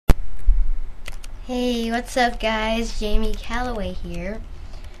Hey, what's up guys? Jamie Calloway here.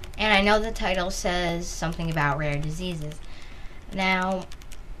 And I know the title says something about rare diseases. Now,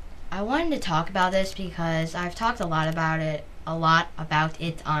 I wanted to talk about this because I've talked a lot about it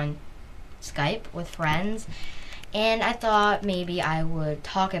on Skype with friends, and I thought maybe I would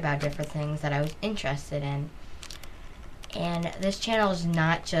talk about different things that I was interested in. And this channel is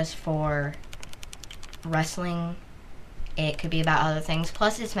not just for wrestling. It could be about other things.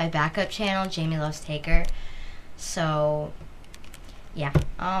 Plus, it's my backup channel, Jamie Loves Taker. So, yeah.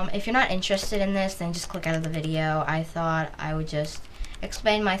 If you're not interested in this, then just click out of the video. I thought I would just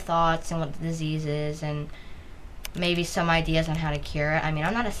explain my thoughts and what the disease is, and maybe some ideas on how to cure it. I mean,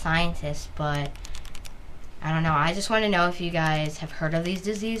 I'm not a scientist, but I don't know. I just want to know if you guys have heard of these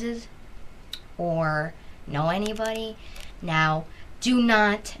diseases or know anybody. Now, do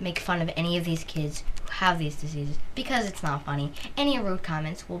not make fun of any of these kids who have these diseases because it's not funny. Any rude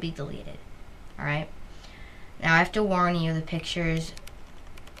comments will be deleted. Alright? Now, I have to warn you, the pictures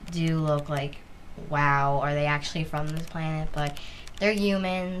do look like, wow, are they actually from this planet? But they're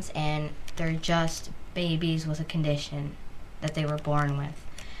humans, and they're just babies with a condition that they were born with.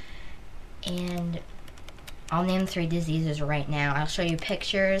 And I'll name 3 diseases right now. I'll show you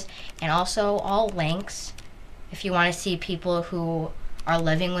pictures, and also all links if you want to see people who are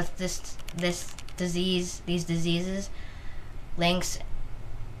living with these diseases. Links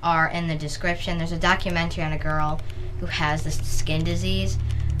are in the description. There's a documentary on a girl who has this skin disease.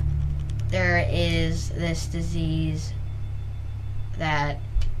 There is this disease that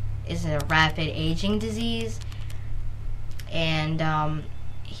is a rapid aging disease, and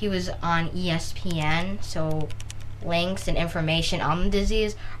he was on ESPN, so links and information on the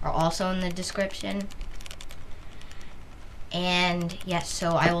disease are also in the description. And yes,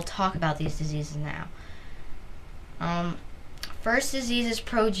 so I will talk about these diseases now. First disease is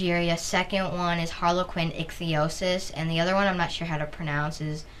Progeria. Second one is Harlequin Ichthyosis, and the other one I'm not sure how to pronounce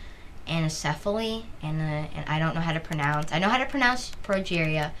is Anencephaly, and I don't know how to pronounce. I know how to pronounce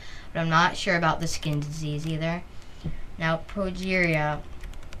Progeria, but I'm not sure about the skin disease either. Now, Progeria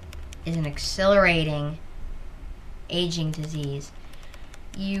is an accelerating aging disease.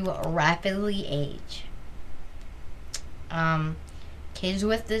 You rapidly age. Kids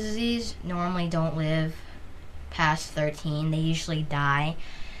with the disease normally don't live past 13. They usually die,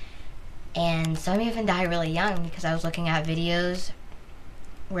 and some even die really young, because I was looking at videos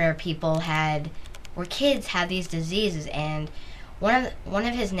where kids had these diseases, and one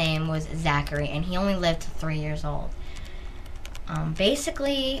of his name was Zachary, and he only lived to 3 years old.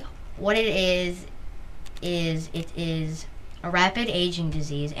 Basically, what it is a rapid aging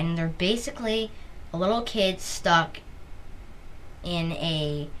disease, and they're basically a little kid stuck in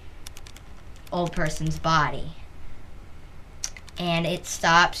a old person's body, and it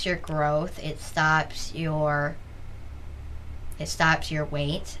stops your growth. It stops your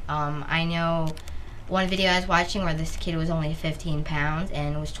weight. I know one video I was watching where this kid was only 15 pounds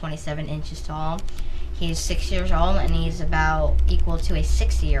and was 27 inches tall. He's 6 years old, and he's about equal to a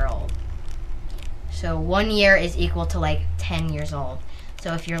 60-year-old. So 1 year is equal to like 10 years old.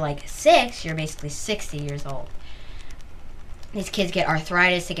 So if you're like 6, you're basically 60 years old. These kids get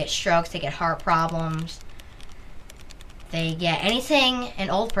arthritis, they get strokes, they get heart problems. They get anything an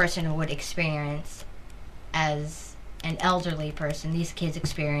old person would experience as an elderly person. These kids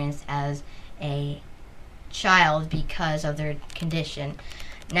experience as a child because of their condition.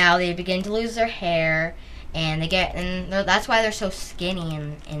 Now they begin to lose their hair, and that's why they're so skinny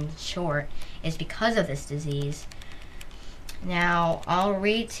and short, is because of this disease. Now, I'll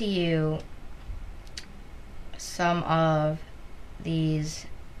read to you some of these,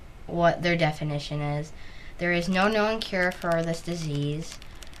 what their definition is. There is no known cure for this disease.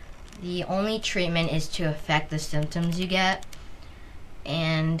 The only treatment is to affect the symptoms you get,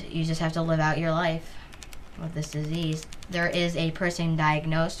 and you just have to live out your life with this disease. There is a person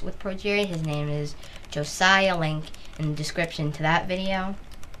diagnosed with Progeria. His name is Josiah. Link in the description to that video.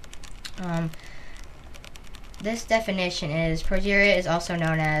 This definition is, Progeria is also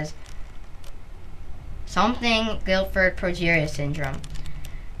known as something Guilford Progeria syndrome.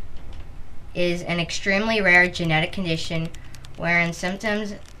 Is an extremely rare genetic condition wherein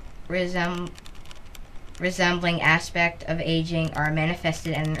symptoms resembling aspect of aging are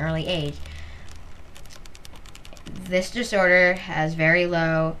manifested at an early age. This disorder has very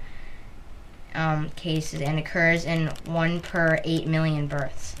low cases and occurs in 1 per 8 million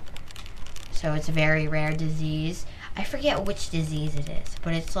births. So it's a very rare disease. I forget which disease it is,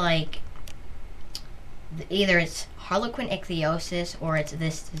 but it's like either it's Harlequin Ichthyosis or it's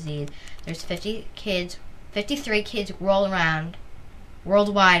this disease. There's 53 kids roll around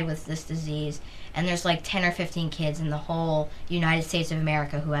worldwide with this disease, and there's like 10 or 15 kids in the whole United States of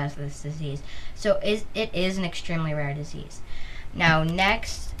America who has this disease. So it is an extremely rare disease. Now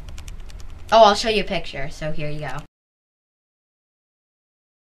next, oh, I'll show you a picture, so here you go.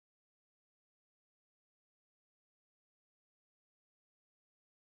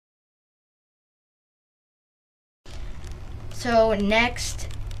 So next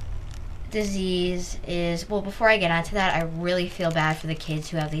disease is, well, before I get onto that, I really feel bad for the kids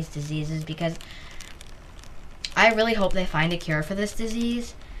who have these diseases, because I really hope they find a cure for this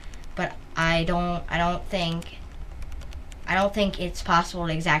disease, but I don't think it's possible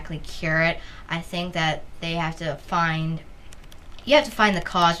to exactly cure it. I think that you have to find the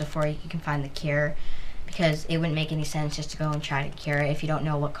cause before you can find the cure, because it wouldn't make any sense just to go and try to cure it if you don't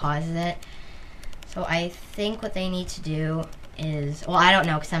know what causes it. So I think what they need to do is, well, I don't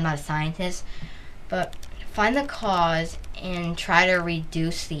know because I'm not a scientist, but find the cause and try to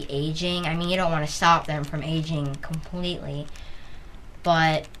reduce the aging. I mean, you don't want to stop them from aging completely,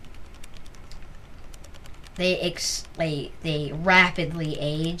 but they rapidly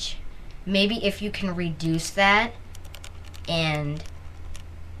age. Maybe if you can reduce that and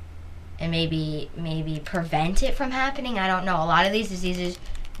maybe prevent it from happening. I don't know. A lot of these diseases,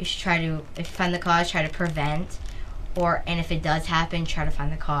 you should try to, if you find the cause, try to prevent, and if it does happen, try to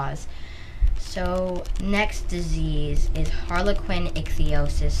find the cause. So next disease is Harlequin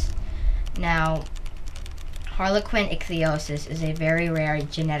Ichthyosis. Now, Harlequin Ichthyosis is a very rare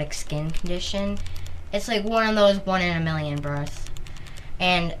genetic skin condition. It's like one of those 1 in a million births,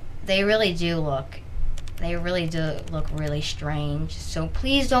 and they really do look really strange. So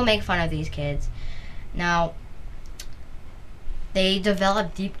please don't make fun of these kids. Now, they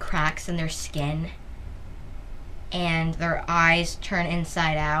develop deep cracks in their skin, and their eyes turn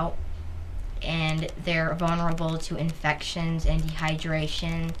inside out, and they're vulnerable to infections and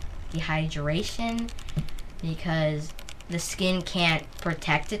dehydration because the skin can't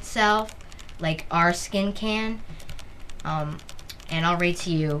protect itself like our skin can. And I'll read to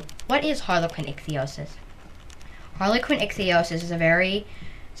you, what is Harlequin Ichthyosis? Harlequin Ichthyosis is a very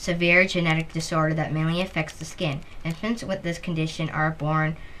severe genetic disorder that mainly affects the skin. Infants with this condition are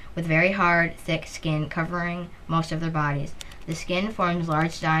born with very hard, thick skin covering most of their bodies. The skin forms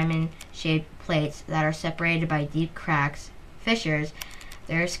large diamond-shaped plates that are separated by deep cracks, fissures.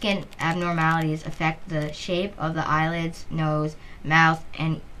 Their skin abnormalities affect the shape of the eyelids, nose, mouth,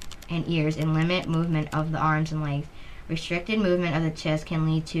 and ears, and limit movement of the arms and legs. Restricted movement of the chest can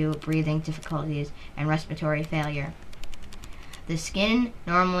lead to breathing difficulties and respiratory failure. The skin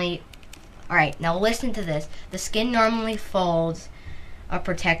normally, alright, now listen to this. The skin normally folds a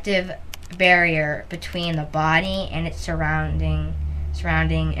protective barrier between the body and its surrounding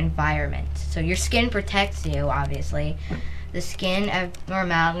environment. So your skin protects you, obviously. The skin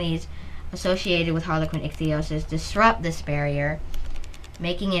abnormalities associated with Harlequin Ichthyosis disrupt this barrier,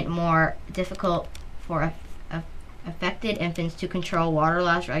 making it more difficult for affected infants to control water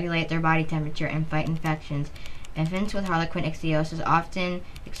loss, regulate their body temperature, and fight infections. Infants with Harlequin Ichthyosis often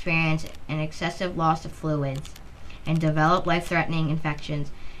experience an excessive loss of fluids and develop life-threatening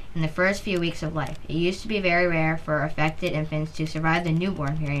infections in the first few weeks of life. It used to be very rare for affected infants to survive the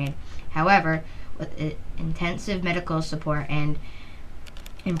newborn period. However, with intensive medical support and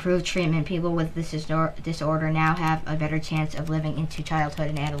improved treatment, people with this disorder now have a better chance of living into childhood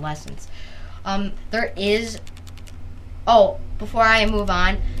and adolescence. Before I move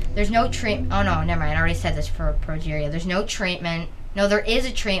on, there's no treatment. Oh no, never mind. I already said this for progeria. There's no treatment. No, there is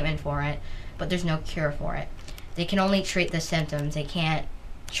a treatment for it, but there's no cure for it. They can only treat the symptoms. They can't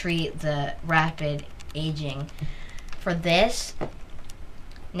treat the rapid aging. For this,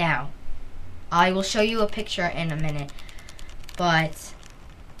 now, I will show you a picture in a minute, but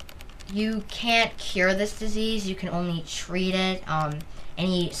you can't cure this disease. You can only treat it.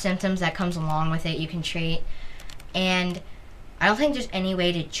 Any symptoms that comes along with it, you can treat. And I don't think there's any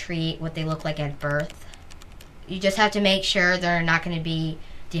way to treat what they look like at birth. You just have to make sure they're not going to be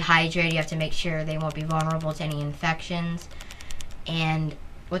dehydrated. You have to make sure they won't be vulnerable to any infections. And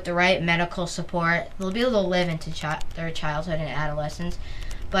with the right medical support, they'll be able to live into their childhood and adolescence.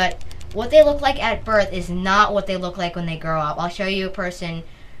 But what they look like at birth is not what they look like when they grow up. I'll show you a person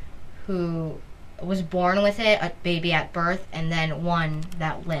who was born with it, a baby at birth, and then one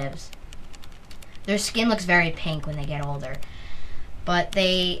that lives. Their skin looks very pink when they get older, but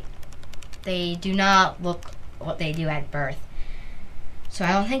they do not look what they do at birth. So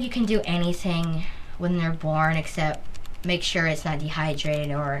I don't think you can do anything when they're born except make sure it's not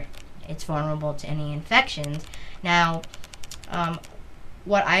dehydrated or it's vulnerable to any infections. Now,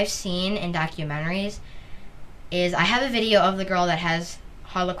 what I've seen in documentaries, is I have a video of the girl that has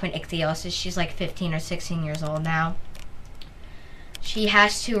Harlequin Ichthyosis. She's like 15 or 16 years old now. She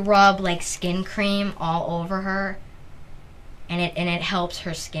has to rub like skin cream all over her, and it helps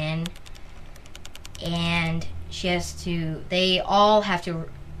her skin. And they all have to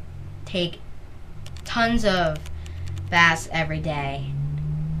take tons of baths every day.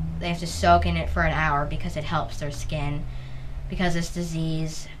 They have to soak in it for an hour because it helps their skin. Because this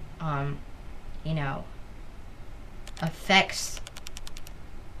disease, affects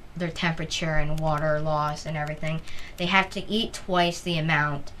their temperature and water loss and everything. They have to eat twice the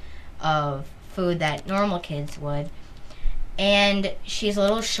amount of food that normal kids would. And she's a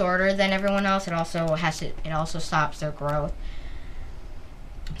little shorter than everyone else. It also stops their growth.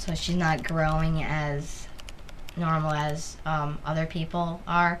 So she's not growing as normal as other people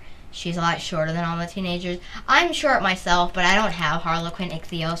are. She's a lot shorter than all the teenagers. I'm short myself, but I don't have Harlequin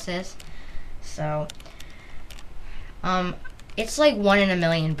Ichthyosis. So, it's like 1 in a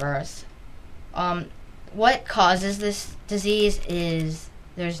million births. What causes this disease is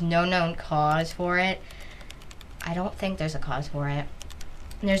there's no known cause for it. I don't think there's a cause for it.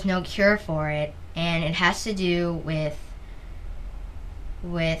 There's no cure for it, and it has to do with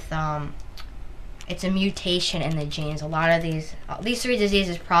it's a mutation in the genes. A lot of these 3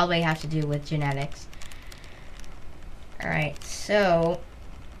 diseases probably have to do with genetics. Alright, so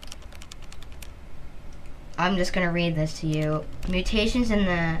I'm just going to read this to you. Mutations in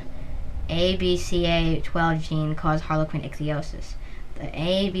the ABCA12 gene cause Harlequin Ichthyosis. The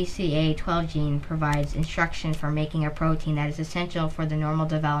ABCA12 gene provides instruction for making a protein that is essential for the normal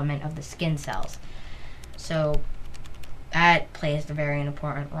development of the skin cells. So that plays a very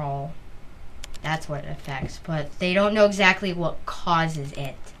important role. That's what it affects, but they don't know exactly what causes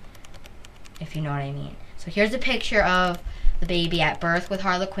it, if you know what I mean. So here's a picture of the baby at birth with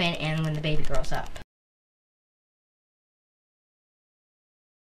Harlequin and when the baby grows up.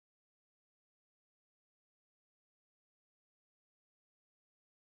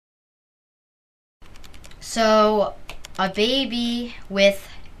 So a baby with,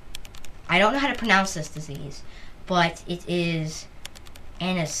 I don't know how to pronounce this disease, but it is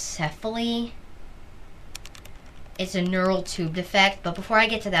Anencephaly. It's a neural tube defect, but before I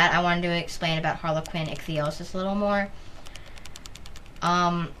get to that, I wanted to explain about Harlequin Ichthyosis a little more.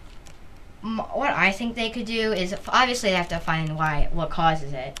 What I think they could do is, obviously they have to find what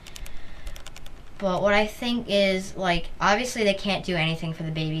causes it. But what I think is, like, obviously they can't do anything for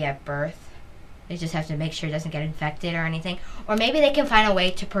the baby at birth. They just have to make sure it doesn't get infected or anything. Or maybe they can find a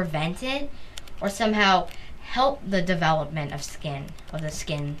way to prevent it, or somehow help the development of the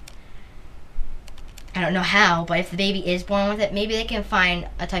skin. I don't know how, but if the baby is born with it, maybe they can find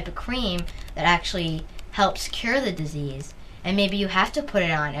a type of cream that actually helps cure the disease. And maybe you have to put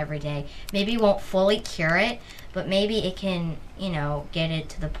it on every day. Maybe it won't fully cure it, but maybe it can, get it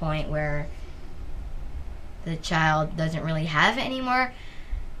to the point where the child doesn't really have it anymore.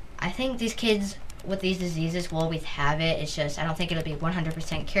 I think these kids with these diseases will always have it. It's just, I don't think it'll be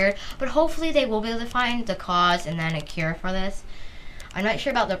 100% cured, but hopefully they will be able to find the cause and then a cure for this. I'm not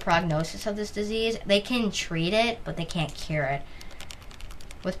sure about the prognosis of this disease. They can treat it, but they can't cure it.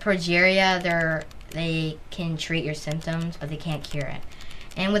 With Progeria, they can treat your symptoms, but they can't cure it.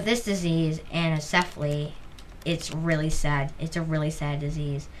 And with this disease, Anencephaly, it's really sad. It's a really sad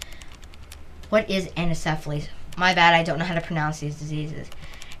disease. What is Anencephaly? My bad, I don't know how to pronounce these diseases.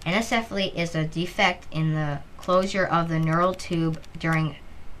 Anencephaly is a defect in the closure of the neural tube during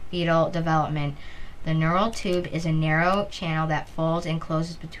fetal development. The neural tube is a narrow channel that folds and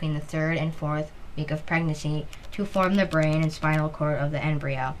closes between the 3rd and 4th week of pregnancy to form the brain and spinal cord of the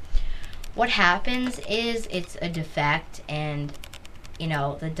embryo. What happens is it's a defect, and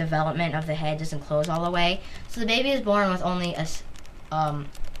the development of the head doesn't close all the way. So the baby is born with only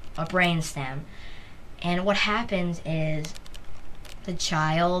a brain stem. And what happens is the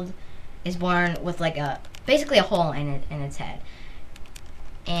child is born with basically a hole in its head.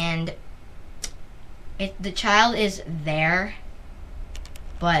 And the child is there,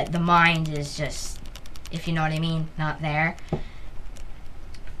 but the mind is just, if you know what I mean, not there.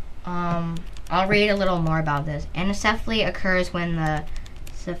 I'll read a little more about this. Anencephaly occurs when the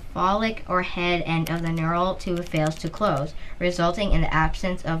cephalic or head end of the neural tube fails to close, resulting in the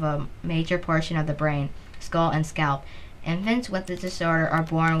absence of a major portion of the brain, skull, and scalp. Infants with this disorder are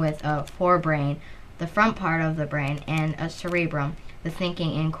born with a forebrain, the front part of the brain, and a cerebrum, the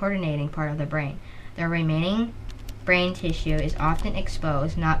thinking and coordinating part of the brain. The remaining brain tissue is often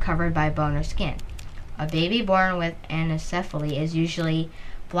exposed, not covered by bone or skin. A baby born with anencephaly is usually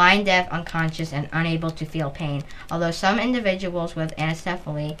blind, deaf, unconscious, and unable to feel pain. Although some individuals with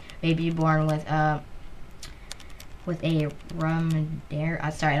anencephaly may be born with with a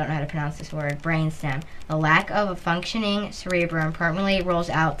sorry, I don't know how to pronounce this word, brainstem. The lack of a functioning cerebrum permanently rules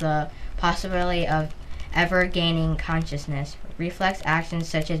out the possibility of ever gaining consciousness. Reflex actions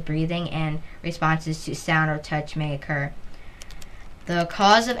such as breathing and responses to sound or touch may occur. The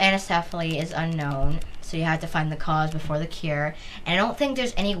cause of anencephaly is unknown, so you have to find the cause before the cure. And I don't think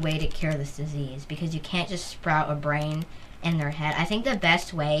there's any way to cure this disease because you can't just sprout a brain in their head. I think the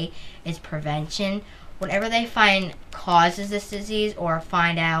best way is prevention. Whenever they find causes this disease or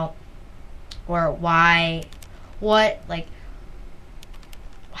find out or why,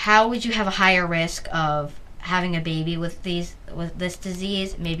 how would you have a higher risk of having a baby with this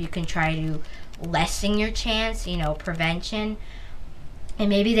disease? Maybe you can try to lessen your chance, prevention. And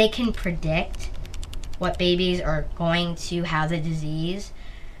maybe they can predict what babies are going to have the disease.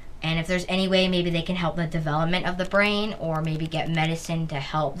 And if there's any way, maybe they can help the development of the brain, or maybe get medicine to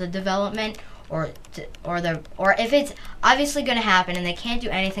help the development, or if it's obviously going to happen and they can't do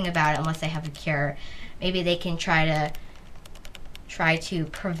anything about it unless they have a cure, maybe they can try to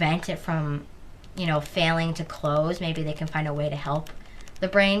prevent it from, failing to close. Maybe they can find a way to help the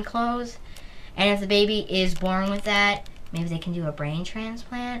brain close. And if the baby is born with that, maybe they can do a brain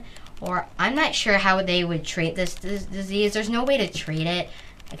transplant. Or I'm not sure how they would treat this disease. There's no way to treat it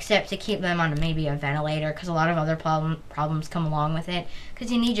except to keep them on maybe a ventilator, because a lot of other problems come along with it,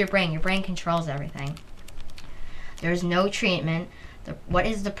 because you need your brain. Your brain controls everything. There's no treatment. What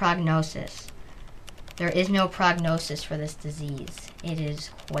is the prognosis? There is no prognosis for this disease. It is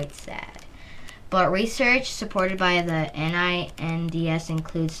quite sad. But research supported by the NINDS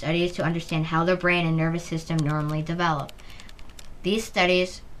includes studies to understand how the brain and nervous system normally develop. These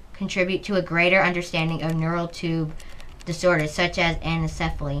studies contribute to a greater understanding of neural tube disorders such as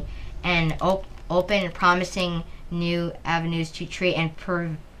anencephaly, and open promising new avenues to treat and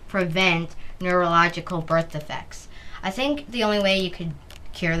prevent neurological birth defects. I think the only way you could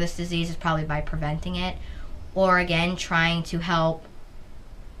cure this disease is probably by preventing it, or again trying to help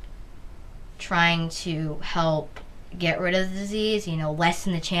get rid of the disease,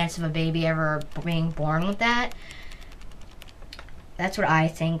 lessen the chance of a baby ever being born with that. That's what I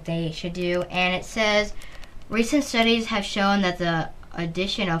think they should do. And it says, recent studies have shown that the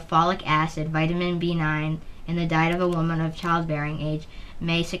addition of folic acid, vitamin B9, in the diet of a woman of childbearing age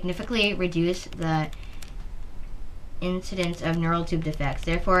may significantly reduce the incidence of neural tube defects.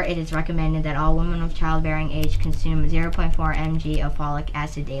 Therefore, it is recommended that all women of childbearing age consume 0.4 mg of folic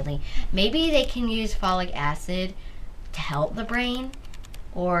acid daily. Maybe they can use folic acid to help the brain,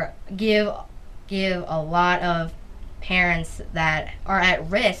 or give a lot of parents that are at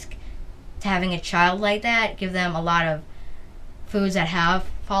risk to having a child like that, give them a lot of foods that have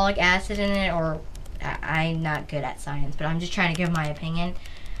folic acid in it. Or I'm not good at science, but I'm just trying to give my opinion.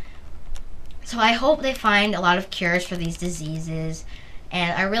 So I hope they find a lot of cures for these diseases,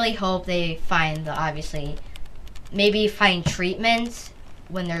 and I really hope they find maybe find treatments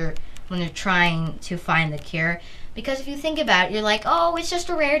when they're trying to find the cure. Because if you think about it, you're like, oh, it's just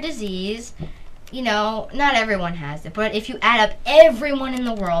a rare disease. Not everyone has it. But if you add up everyone in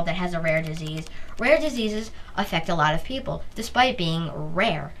the world that has a rare diseases affect a lot of people, despite being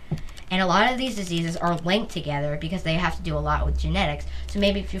rare. And a lot of these diseases are linked together because they have to do a lot with genetics. So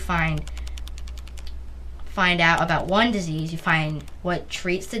maybe if you find out about one disease, you find what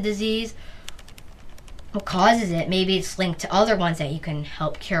treats the disease, what causes it, maybe it's linked to other ones that you can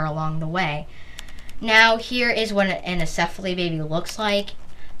help cure along the way. Now, here is what an anencephaly baby looks like.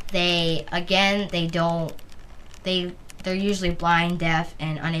 They're usually blind, deaf,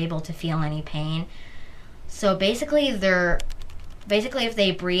 and unable to feel any pain. So basically if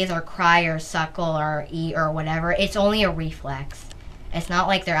they breathe or cry or suckle or eat or whatever, it's only a reflex. It's not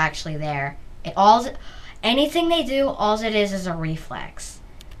like they're actually there. Anything they do, all it is a reflex.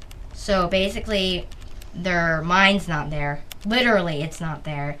 So basically, their mind's not there. Literally, it's not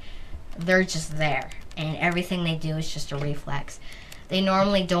there. They're just there. And everything they do is just a reflex. They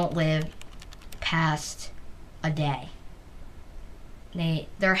normally don't live past a day.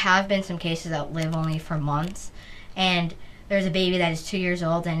 There have been some cases that live only for months. And there's a baby that is 2 years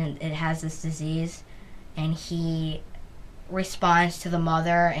old and it has this disease. And he responds to the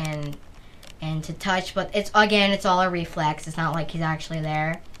mother and to touch, but it's all a reflex. It's not like he's actually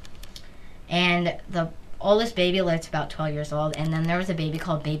there. And the oldest baby lived to about 12 years old, and then there was a baby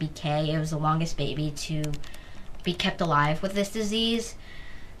called Baby K. It was the longest baby to be kept alive with this disease.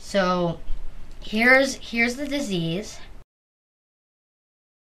 So here's the disease.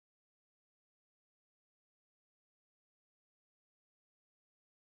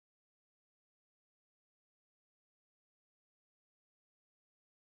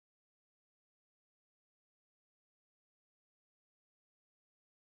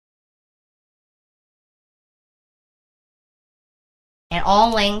 And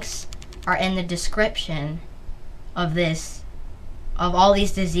all links are in the description of all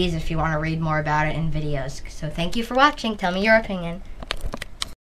these diseases if you want to read more about it in videos. So thank you for watching. Tell me your opinion.